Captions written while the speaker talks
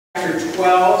Chapter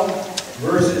 12,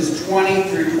 verses 20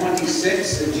 through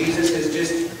 26. And Jesus has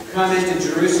just come into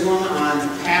Jerusalem on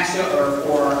Passover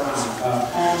or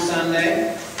Palm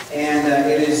Sunday, and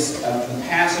it is the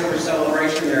Passover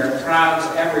celebration. There are crowds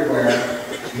everywhere,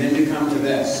 and then to come to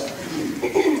this.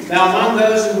 Now, among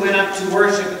those who went up to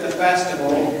worship at the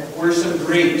festival were some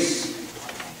Greeks.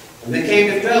 And they came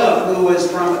to Phillip, who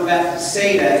was from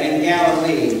Bethsaida in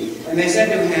Galilee, and they said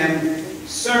to him,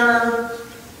 "Sir,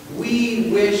 we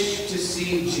wish to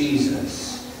see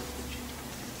Jesus."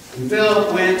 And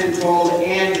Philip went and told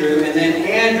Andrew, and then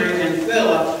Andrew and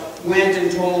Philip went and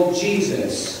told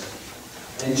Jesus.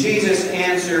 And Jesus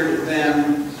answered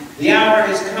them, "The hour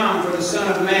has come for the Son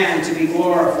of Man to be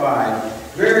glorified.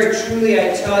 Very truly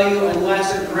I tell you,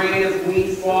 unless a grain of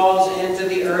wheat falls into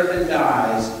the earth and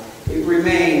dies, it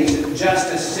remains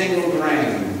just a single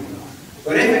grain.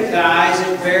 But if it dies,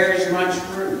 it bears much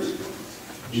fruit.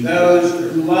 Those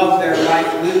who love their life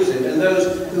lose it, and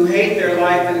those who hate their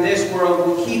life in this world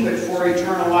will keep it for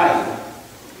eternal life.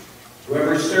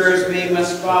 Whoever serves me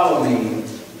must follow me,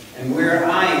 and where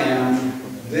I am,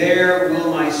 there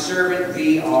will my servant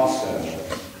be also.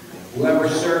 Whoever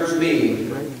serves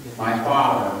me, my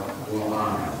Father will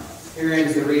honor." Here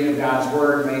ends the reading of God's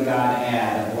Word. May God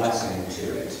add a blessing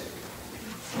to it.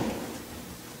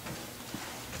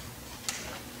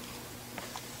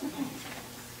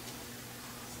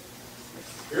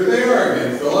 Here they are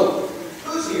again, Philip.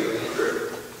 Who's here, Andrew?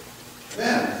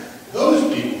 Them.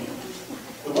 Those people.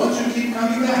 The ones who keep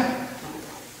coming back.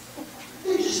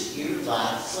 They just here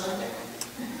last Sunday.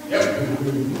 Yep.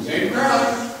 Same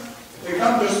crowd. They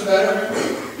come just about every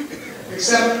week.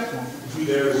 Except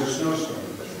there's a snowstorm.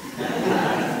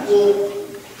 Well,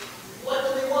 what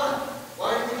do they want?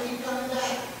 Why do they keep coming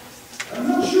back? I'm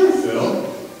not sure, Phil.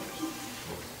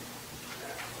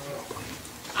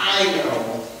 I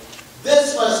know.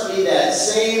 This must be that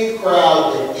same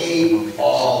crowd that ate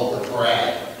all the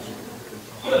bread.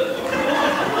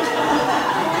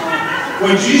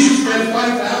 When Jesus fed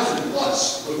 5,000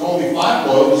 plus with only 5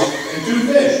 loaves and 2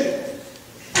 fish.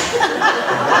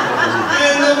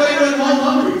 And nobody went home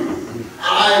hungry.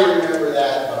 I remember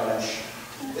that bunch.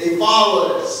 They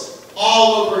followed us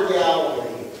all over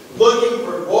Galilee, looking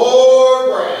for more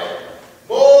bread.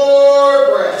 More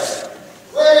bread.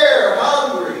 We're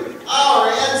hungry. Our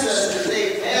ancestors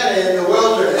ate manna in the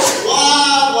wilderness.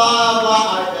 Blah, blah,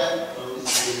 blah. I bet those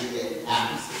didn't get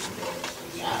absolutely.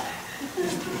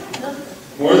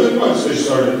 More than once they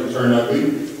started to turn ugly,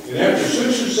 and after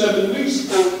 6 or 7 weeks,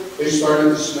 they started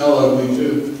to smell ugly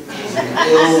too.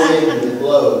 Ill wind that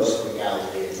blows from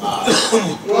Galilean eyes.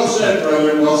 Well said,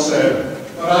 brother, well said.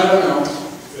 But I don't know,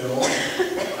 Phil.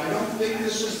 I don't think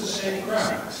this is the same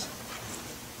crowd.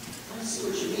 I see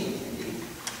what you mean, Andy.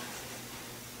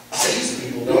 These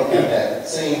people don't have that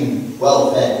same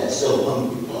well-fed and still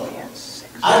hungry blood.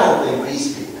 I don't think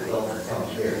these people don't come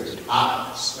here to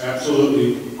us.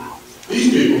 Absolutely.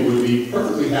 These people would be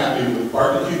perfectly happy with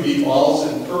barbecue meatballs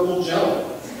and purple jelly.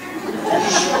 To be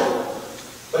sure.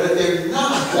 But if they're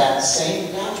not that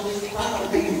same Galilean crowd,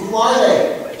 who are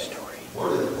they? More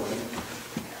to the point,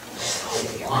 what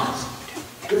they want.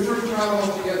 Different crowd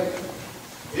altogether.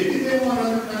 Maybe they want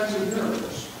other kinds of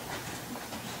miracles.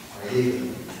 Or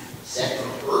even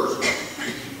second verse,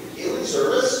 healing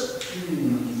service.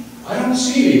 I don't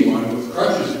see anyone with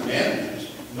crutches and bandages.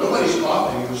 Nobody's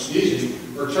coughing or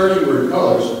sneezing or turning weird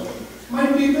colors.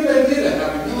 Might be a good idea to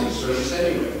have a healing service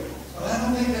anyway. But I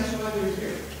don't think that's why they're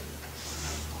here.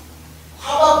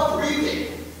 How about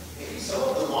breathing? Maybe some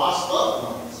of them lost loved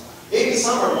ones. Maybe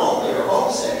some are lonely or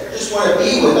homesick or just want to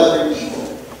be with other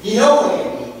people. You know,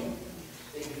 Andy,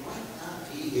 they might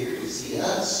not be here to see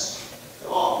us at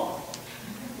all.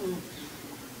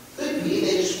 Could be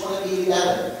they just want to be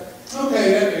together.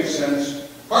 Okay, that makes sense.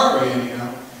 Partway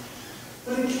anyhow.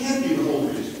 But it can't be the whole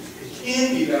reason. It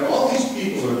can't be that all these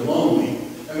people are lonely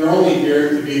and they're only here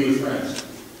to be with friends.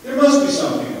 There must be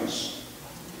something else.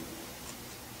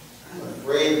 I'm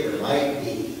afraid there might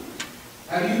be.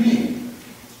 How do you mean?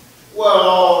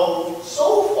 Well,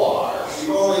 so far,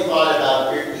 we've only thought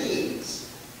about their needs.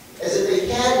 As if they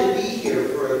had to be here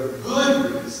for a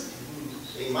good reason.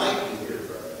 They might be here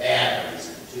for a bad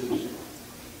reason, too.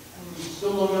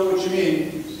 Still don't know what you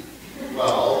mean.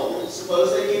 Well,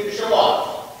 suppose they came to show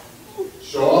off.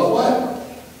 Show off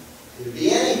what? Could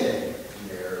be anything.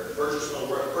 From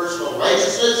their personal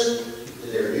righteousness to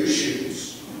their new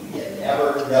shoes. You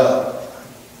never know.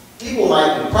 People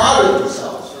might be proud of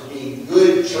themselves for being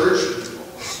good church people.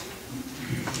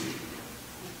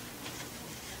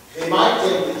 They might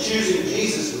think that choosing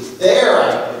Jesus was their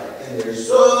idea, and they're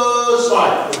so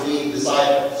smart for being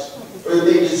disciples, or that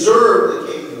they deserve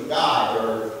the kingdom of God,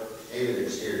 or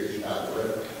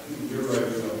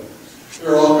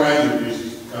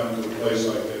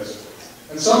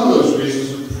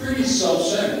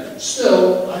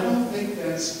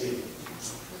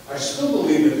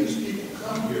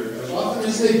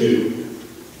as they do,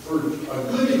 for a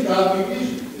good and godly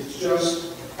reason. It's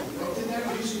just, what can that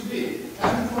reason be?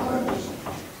 Having fun.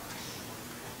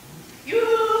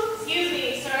 Excuse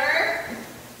me, sir.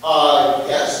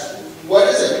 Yes. What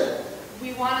is it?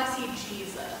 We want to see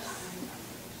Jesus.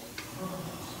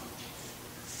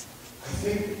 I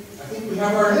think we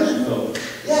have our hands filled.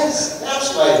 Yes,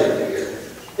 that's why they're here.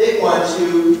 They want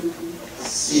to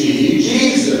see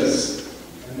Jesus.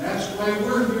 And that's why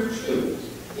we're here too.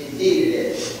 Indeed it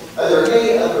is. Are there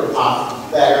any other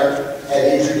apostles better at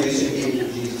introducing people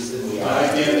to Jesus than we I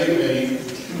are? can't think of any.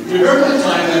 Remember the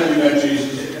time that we met Jesus?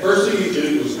 The first thing he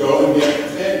did was go and get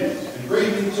companions and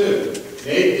bring them too.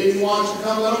 They didn't want to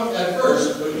come out at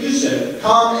first, but you said,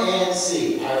 Come and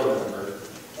see, I remember.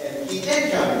 And he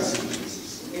did come and see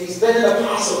Jesus. And he's been an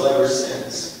apostle ever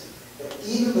since. But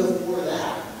even before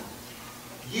that,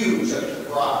 you took the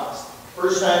cross.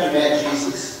 First time you met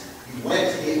Jesus, you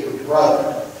went to get your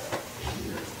brother.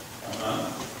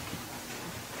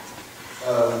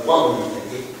 What were you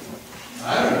thinking? I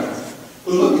don't know.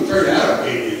 But look, it turned out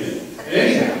okay, didn't it? And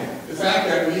anyhow, the fact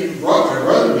that we brought my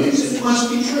brother means it must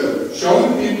be true.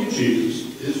 Showing people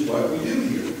Jesus is what we do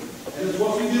here. And it's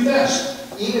what we do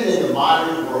best. Even in the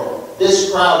modern world,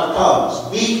 this crowd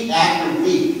comes week after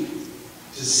week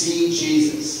to see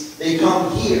Jesus. They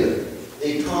come here.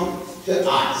 They come to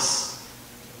us.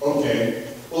 Okay,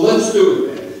 well let's do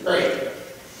it then. Great.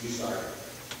 You start.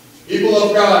 People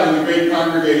of God in the great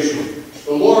congregation,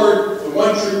 the Lord, the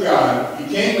one true God,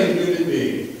 He came a human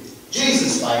being.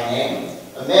 Jesus by name,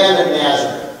 a man of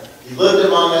Nazareth. He lived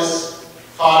among us,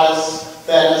 taught us,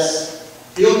 fed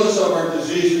us. Healed us of our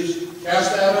diseases,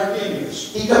 cast out our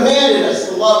demons. He commanded us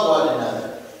to love one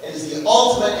another. And as the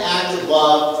ultimate act of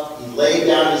love, He laid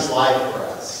down His life for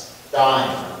us, dying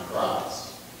on the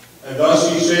cross. And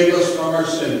thus He saved us from our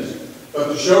sins. But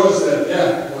to show us that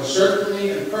death was certainly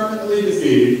and permanently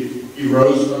defeated, He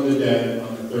rose from the dead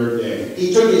on the third day.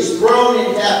 He took His throne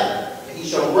in heaven, and He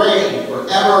shall reign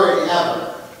forever and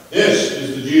ever. This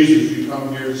is the Jesus you come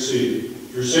here to see.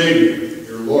 Your Savior,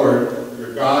 your Lord,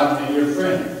 your God, and your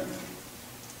friend.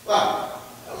 Wow,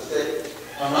 that was good.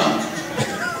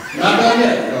 Not done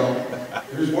yet, Phil.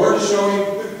 There's more to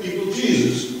showing people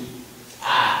Jesus.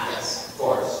 Ah, yes, of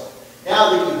course.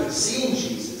 Now that you have seen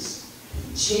Jesus,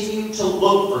 continue to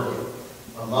look for Him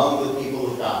among the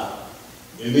people of God.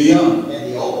 In the young,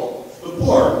 And the old, the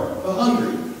poor, the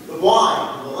hungry, the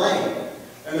blind, and the lame.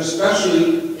 and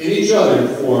especially in each other,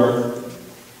 for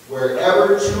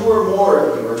Wherever two or more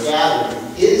of you are gathered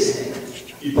in His name,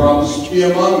 He promised to be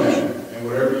among them. And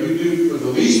whatever you do for the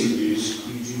least of these,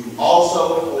 you do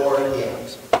also for Him.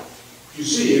 you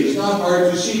see, it is not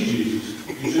hard to see Jesus.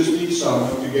 You just need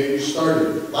someone to get you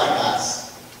started. Like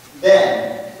us.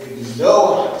 Then, when you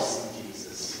know how to see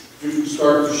Jesus, You can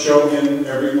start to show Him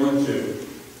everyone too.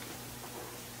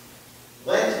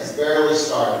 Lent has barely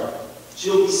started.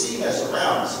 She'll be seeing us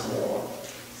around some more.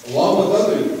 Along with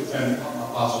other 10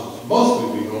 apostles,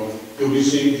 mostly we hope, you'll be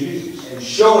seeing Jesus. And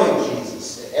showing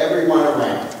Jesus to everyone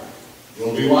around.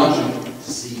 You'll be watching.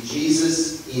 To see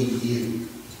Jesus in you.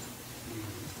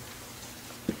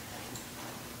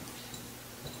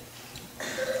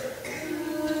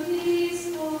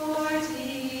 These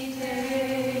 40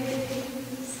 days,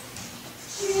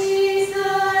 Jesus,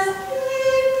 keep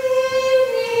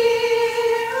me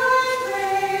near, I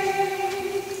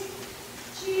pray.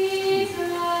 Jesus,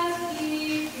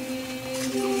 keep me,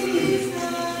 Jesus,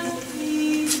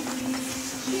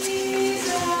 keep me,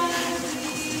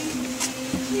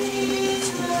 Jesus,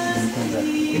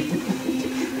 keep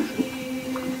me.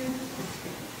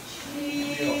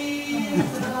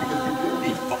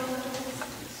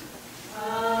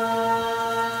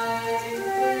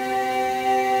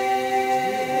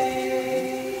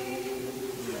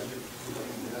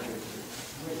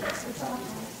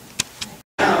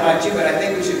 I don't know about you, but I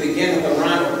think we should begin with a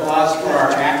round of applause for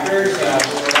our actors.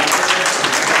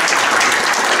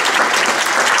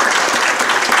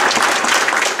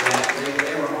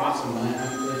 They were awesome.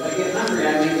 If I get hungry, I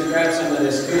may just grab some of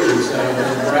this food, so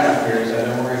there's bread up here, so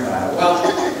don't worry about it. Well,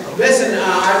 listen,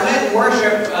 our Lent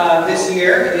worship this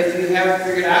year, if you haven't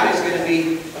figured out, is going to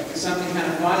be something kind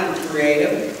of fun and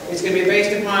creative. It's going to be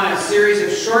based upon a series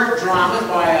of short dramas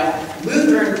by a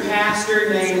Lutheran pastor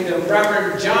named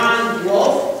Reverend John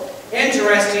Wolfe.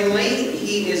 Interestingly,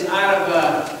 he is out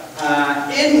of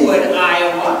Inwood,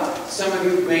 Iowa. Some of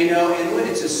you may know Inwood.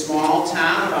 It's a small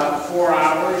town about 4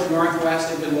 hours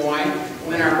northwest of Des Moines.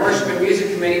 When our worship and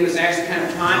music committee was actually kind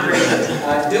of pondering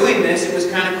doing this, it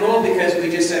was kind of cool because we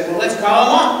just said, well, let's call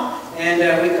him up. And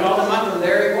we called him up, and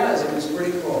there he was. It was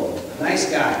pretty cool.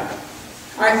 Nice guy.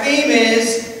 Our theme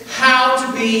is how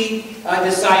to be a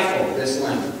disciple this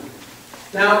Lent.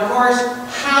 Now, of course,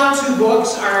 how-to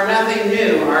books are nothing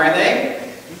new, are they?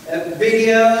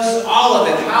 Videos, all of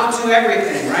it, how-to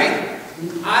everything, right?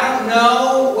 I don't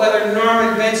know whether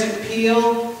Norman Vincent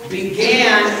Peale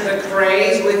began the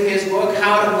craze with his book,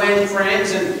 How to Win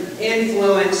Friends and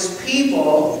Influence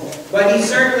People, but he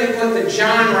certainly put the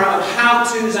genre of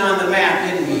how-tos on the map,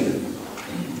 didn't he?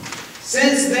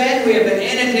 Since then, we have been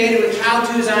inundated with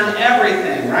how-tos on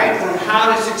everything, right? From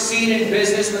how to succeed in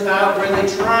business without really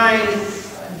trying,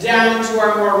 down to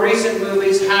our more recent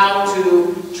movies, How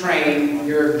to Train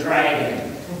Your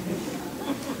Dragon.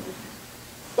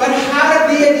 But how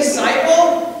to be a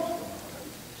disciple?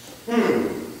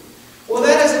 Well,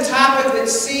 that is a topic that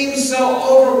seems so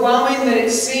overwhelming that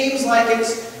it seems like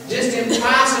it's just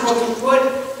impossible to put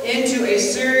into a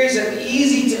series of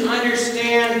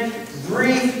easy-to-understand,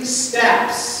 brief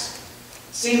steps.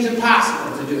 It seems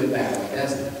impossible to do it that way,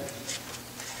 doesn't it?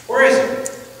 Or is it?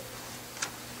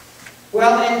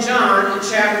 Well, in John, in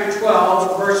chapter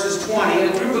 12, verses 20,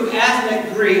 a group of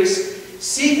ethnic Greeks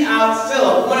seek out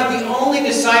Phillip, one of the only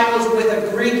disciples with a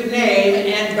Greek name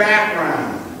and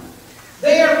background.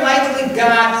 They are likely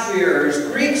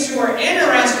God-fearers, Greeks who are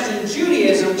interested in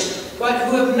Judaism, but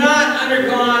who have not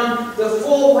undergone the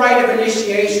full rite of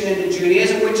initiation into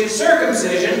Judaism, which is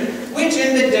circumcision, which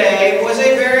in the day was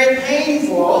a very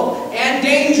painful and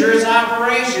dangerous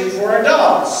operation for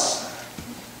adults.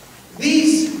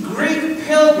 These Greek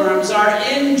pilgrims are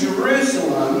in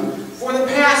Jerusalem for the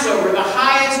Passover, the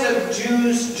highest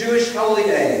of Jewish holy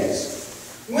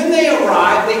days. When they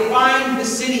arrive, they find the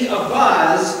city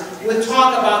abuzz with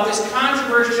talk about this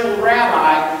controversial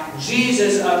rabbi,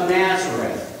 Jesus of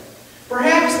Nazareth.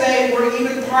 Perhaps they were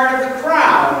even part of the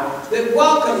crowd that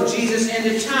welcomed Jesus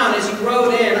into town as he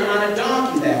rode in on a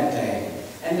donkey that day,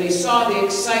 and they saw the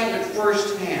excitement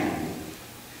firsthand.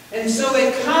 And so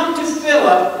they come to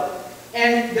Philip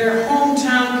and their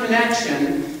hometown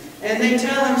connection, and they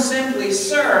tell him simply,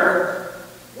 "Sir,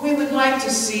 we would like to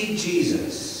see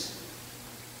Jesus."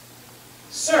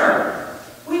 Sir,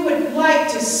 we would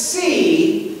like to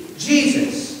see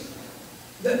Jesus.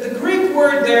 The Greek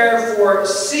word there for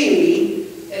see,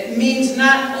 it means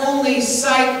not only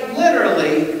sight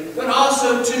literally, but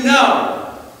also to know,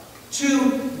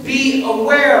 to be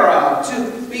aware of,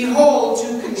 to behold,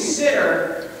 to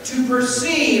consider, to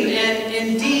perceive, and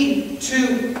indeed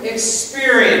to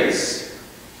experience.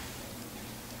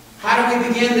 How do we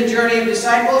begin the journey of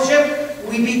discipleship?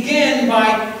 We begin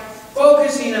by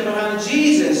focusing upon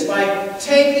Jesus, by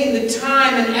taking the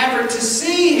time and effort to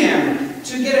see Him,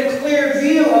 to get a clear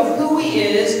view of who He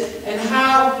is and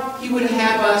how He would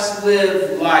have us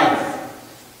live life.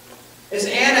 As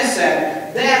Anna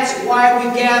said, that's why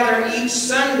we gather each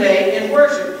Sunday in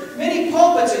worship. Many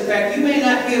pulpits, in fact, you may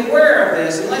not be aware of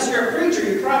this, unless you're a preacher,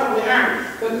 you probably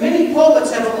aren't, but many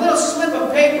pulpits have a little slip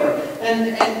of paper,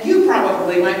 and you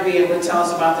probably might be able to tell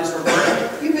us about this, Roberta.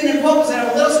 You've been in pulpits that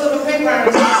have a little slip of paper on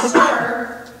it that says,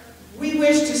 "Sir, we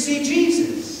wish to see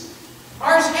Jesus."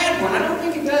 Ours had one. I don't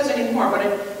think it does anymore, but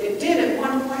it did at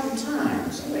one point in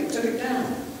time. Somebody took it down.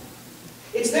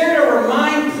 It's there to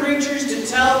remind preachers, to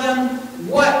tell them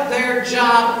what their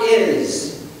job is.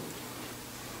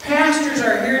 Pastors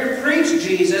are here to preach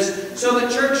Jesus so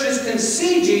that churches can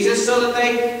see Jesus, so that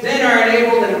they then are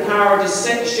enabled and empowered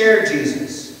to share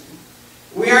Jesus.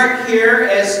 We aren't here,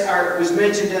 as was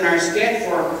mentioned in our skit,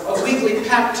 for a weekly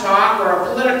pep talk or a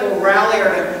political rally,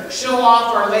 or to show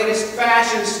off our latest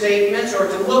fashion statements, or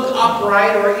to look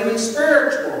upright or even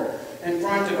spiritual in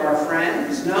front of our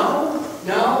friends. No.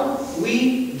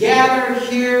 We gather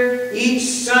here each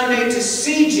Sunday to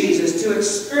see Jesus, to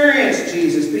experience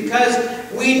Jesus, because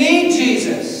we need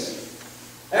Jesus.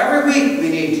 Every week we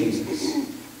need Jesus.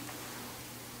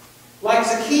 Like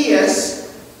Zacchaeus,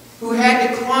 who had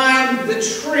to climb the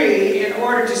tree in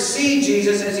order to see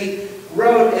Jesus as he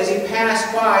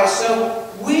passed by, so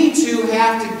we too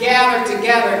have to gather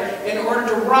together in order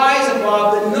to rise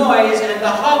above the noise and the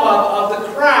hubbub of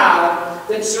the crowd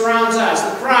that surrounds us,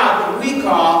 the crowd that we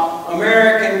call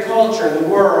American culture, the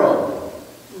world,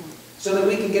 so that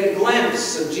we can get a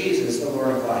glimpse of Jesus, the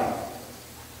Lord of life.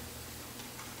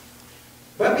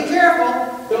 But be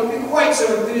careful. Don't be quite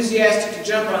so enthusiastic to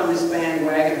jump on this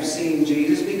bandwagon of seeing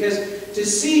Jesus, because to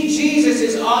see Jesus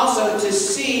is also to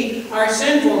see our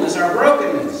sinfulness, our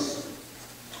brokenness.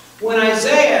 When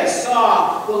Isaiah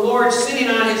saw the Lord sitting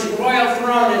on His royal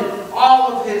throne in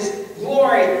all of His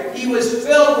glory, he was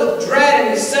filled with dread,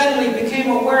 and he suddenly became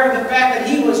aware of the fact that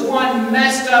he was one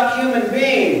messed up human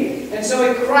being. And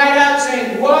so he cried out,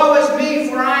 saying, "Woe is me,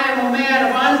 for I am a man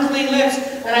of unclean lips,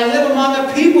 and I live among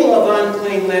a people of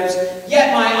unclean lips.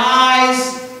 Yet my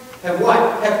eyes have what?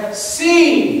 have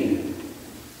seen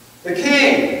the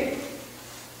King,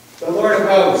 the Lord of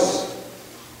hosts.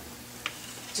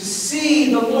 To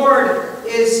see the Lord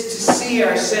is to see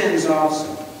our sins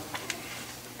also.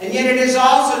 And yet it is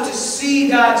also to see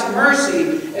God's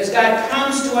mercy as God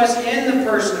comes to us in the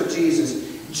person of Jesus.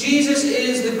 Jesus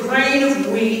is the grain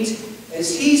of wheat,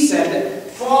 as he said,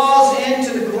 that falls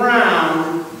into the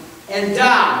ground and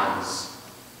dies,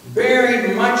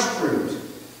 bearing much fruit.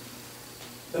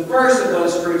 The first of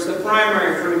those fruits, the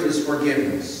primary fruit, is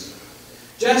forgiveness.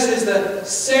 Just as the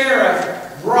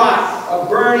seraph brought a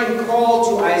burning coal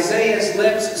to Isaiah's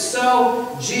lips,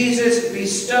 so Jesus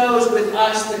bestows with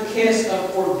us the kiss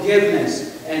of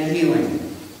forgiveness and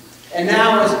healing. And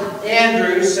now, as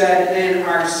Andrew said in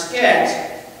our skit,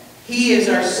 he is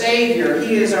our Savior,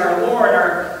 he is our Lord,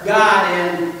 our God,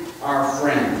 and our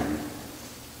friend.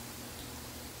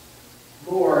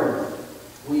 Lord,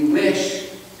 we wish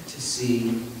to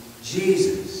see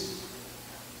Jesus.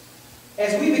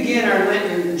 As we begin our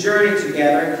Lenten journey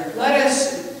together, let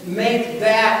us make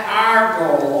that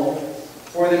our goal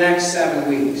for the next 7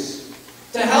 weeks.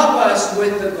 To help us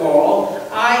with the goal,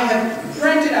 I have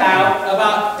printed out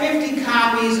about 50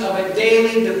 copies of a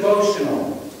daily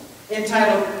devotional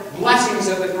entitled Blessings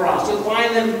of the Cross. You'll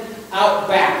find them out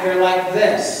back. They're like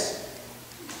this.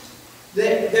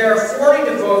 There are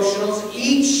 40 devotionals,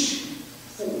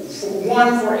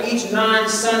 one for each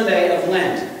non-Sunday of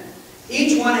Lent.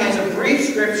 Each one has a brief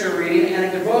scripture reading and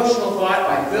a devotional thought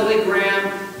by Billy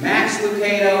Graham, Max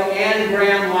Lucado, Anne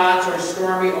Graham Lotz, or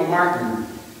Stormy O'Martin.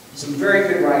 Some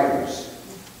very good writers.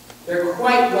 They're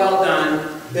quite well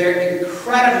done. They're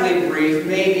incredibly brief,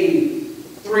 maybe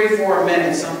 3-4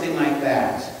 minutes, something like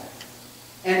that.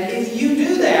 And if you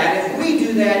do that, if we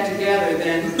do that together,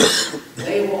 then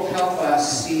they will help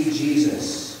us see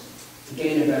Jesus, to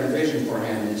gain a better vision for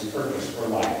him and his purpose for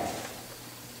life.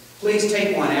 Please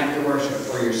take one after worship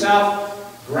for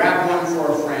yourself. Grab one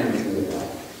for a friend if you would like.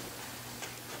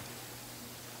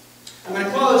 I'm going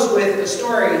to close with a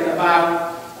story that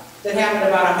happened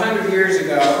about 100 years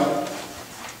ago.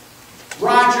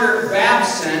 Roger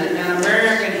Babson, an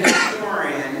American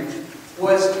historian,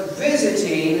 was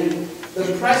visiting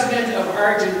the president of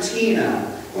Argentina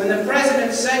when the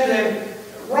president said to him,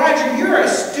 Roger, you're a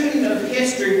student of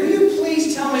history. Will you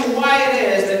please tell me why it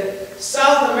is that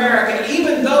South America,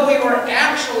 even though we were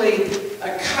actually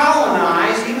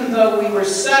colonized, even though we were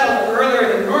settled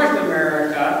earlier than North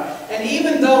America, and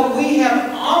even though we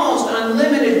have almost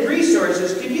unlimited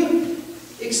resources, could you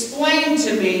explain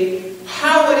to me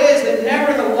how it is that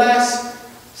nevertheless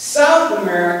South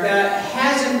America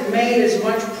hasn't made as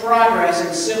much progress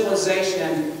in civilization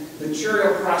and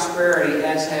material prosperity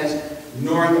as has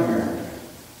North America?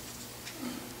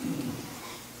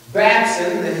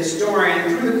 Babson, the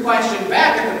historian, threw the question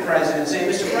back at the president,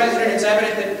 saying, Mr. President, it's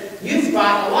evident that you've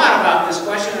thought a lot about this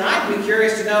question, and I'd be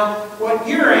curious to know what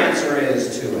your answer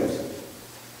is to it.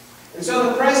 And so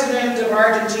the president of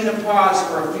Argentina paused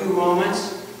for a few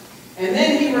moments, and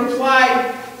then he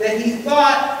replied that he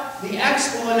thought the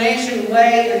explanation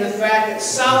lay in the fact that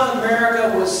South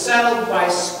America was settled by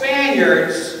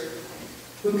Spaniards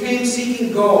who came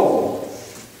seeking gold,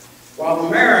 while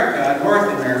America,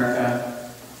 North America,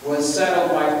 was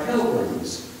settled by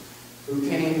pilgrims who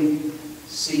came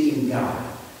seeking God.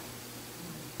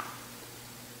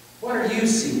 What are you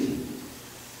seeking?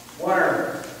 What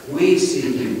are we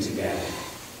seeking together?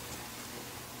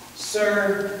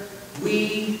 Sir,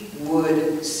 we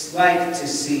would like to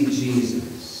see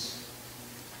Jesus.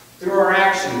 Through our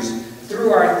actions,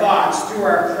 through our thoughts, through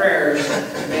our prayers,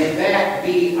 may that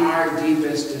be our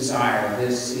deepest desire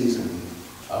this season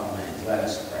of Lent. Let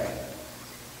us pray.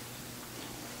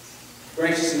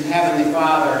 Gracious and Heavenly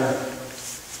Father,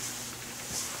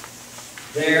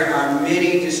 there are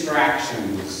many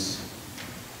distractions.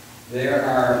 There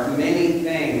are many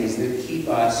things that keep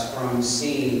us from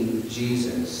seeing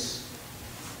Jesus.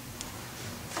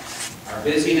 Our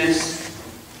busyness,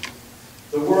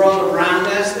 the world around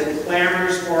us that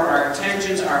clamors for our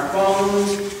attentions, our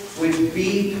phones which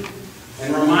beep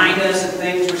and remind us of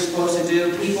things we're supposed to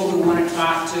do, people who want to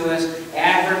talk to us,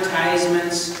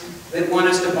 advertisements that want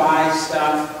us to buy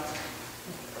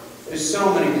stuff. There's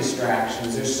so many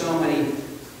distractions. There's so many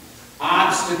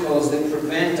obstacles that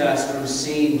prevent us from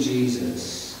seeing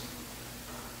Jesus.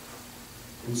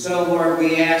 And so, Lord,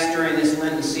 we ask during this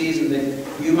Lenten season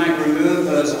that you might remove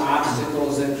those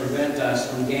obstacles that prevent us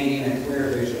from gaining a clear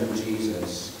vision of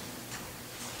Jesus.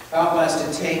 Help us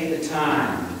to take the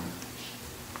time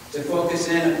to focus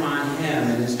in upon him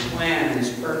and his plan and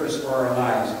his purpose for our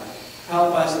lives.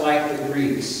 Help us, like the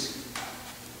Greeks,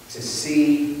 to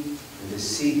see and to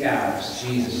seek out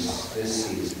Jesus this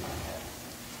season.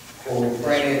 For we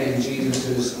pray it in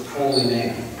Jesus' holy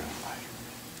name.